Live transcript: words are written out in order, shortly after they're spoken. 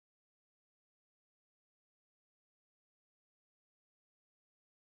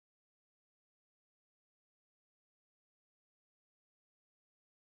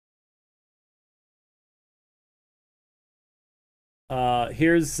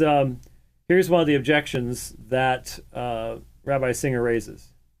Here's one of the objections that Rabbi Singer raises.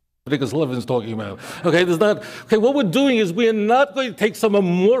 Because Levin's talking about. Okay, what we're doing is we are not going to take some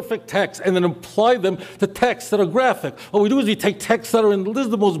amorphic texts and then apply them to texts that are graphic. What we do is we take texts that are in, this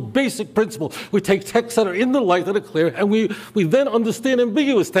is the most basic principle. We take texts that are in the light, that are clear, and we then understand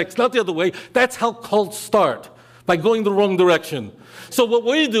ambiguous texts, not the other way. That's how cults start, by going the wrong direction. So what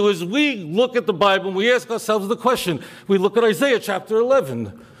we do is we look at the Bible and we ask ourselves the question. We look at Isaiah chapter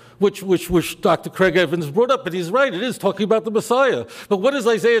 11. Which Dr. Craig Evans brought up, and he's right, it is talking about the Messiah. But what does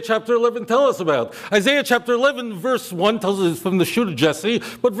Isaiah chapter 11 tell us about? Isaiah chapter 11, verse 1 tells us it's from the shoot of Jesse,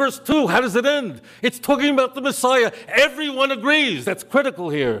 but verse 2, how does it end? It's talking about the Messiah. Everyone agrees. That's critical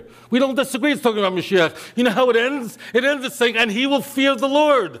here. We don't disagree. It's talking about Mashiach. You know how it ends? It ends with saying, and he will fear the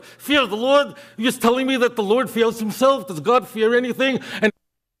Lord. Fear the Lord? You're just telling me that the Lord fears himself? Does God fear anything? And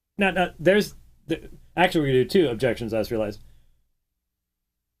now there's... Actually, we're going to do two objections, I just realized.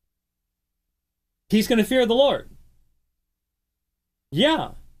 He's going to fear the Lord. Yeah.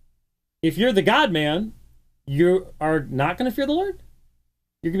 If you're the God man, you are not going to fear the Lord?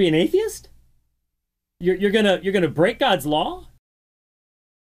 You're going to be an atheist? You're going to break God's law?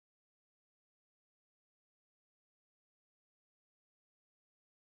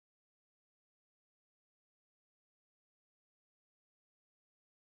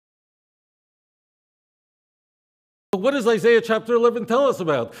 What does Isaiah chapter 11 tell us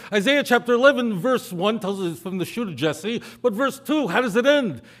about? Isaiah chapter 11, verse 1 tells us it's from the shoot of Jesse, but verse 2, how does it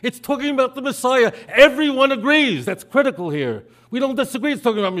end? It's talking about the Messiah. Everyone agrees. That's critical here. We don't disagree. It's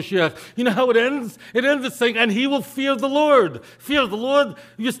talking about Mashiach. You know how it ends? It ends with saying, and he will fear the Lord. Fear the Lord?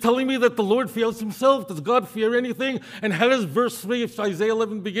 You're just telling me that the Lord fears himself? Does God fear anything? And how does verse 3 of Isaiah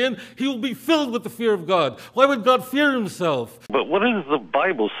 11 begin? He will be filled with the fear of God. Why would God fear himself? But what does the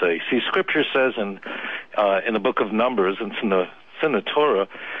Bible say? See, Scripture says in the book of Numbers, it's in the Torah,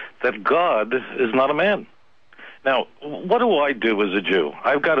 that God is not a man. Now, what do I do as a Jew?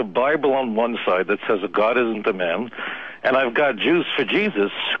 I've got a Bible on one side that says that God isn't a man, and I've got Jews for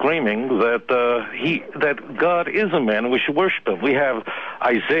Jesus screaming that God is a man and we should worship him. We have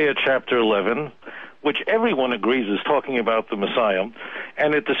Isaiah chapter 11, which everyone agrees is talking about the Messiah,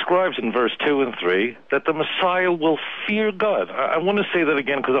 and it describes in verse 2 and 3 that the Messiah will fear God. I want to say that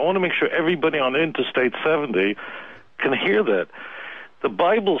again because I want to make sure everybody on Interstate 70 can hear that. The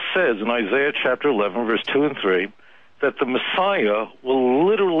Bible says in Isaiah chapter 11, verse 2 and 3, that the Messiah will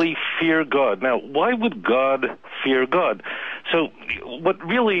literally fear God. Now, why would God fear God? So,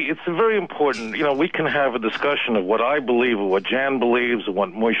 it's very important, we can have a discussion of what I believe, or what Jan believes, or what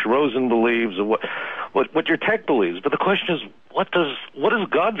Moshe Rosen believes, or what your tech believes. But the question is, what is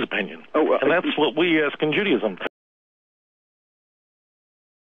God's opinion? And that's what we ask in Judaism.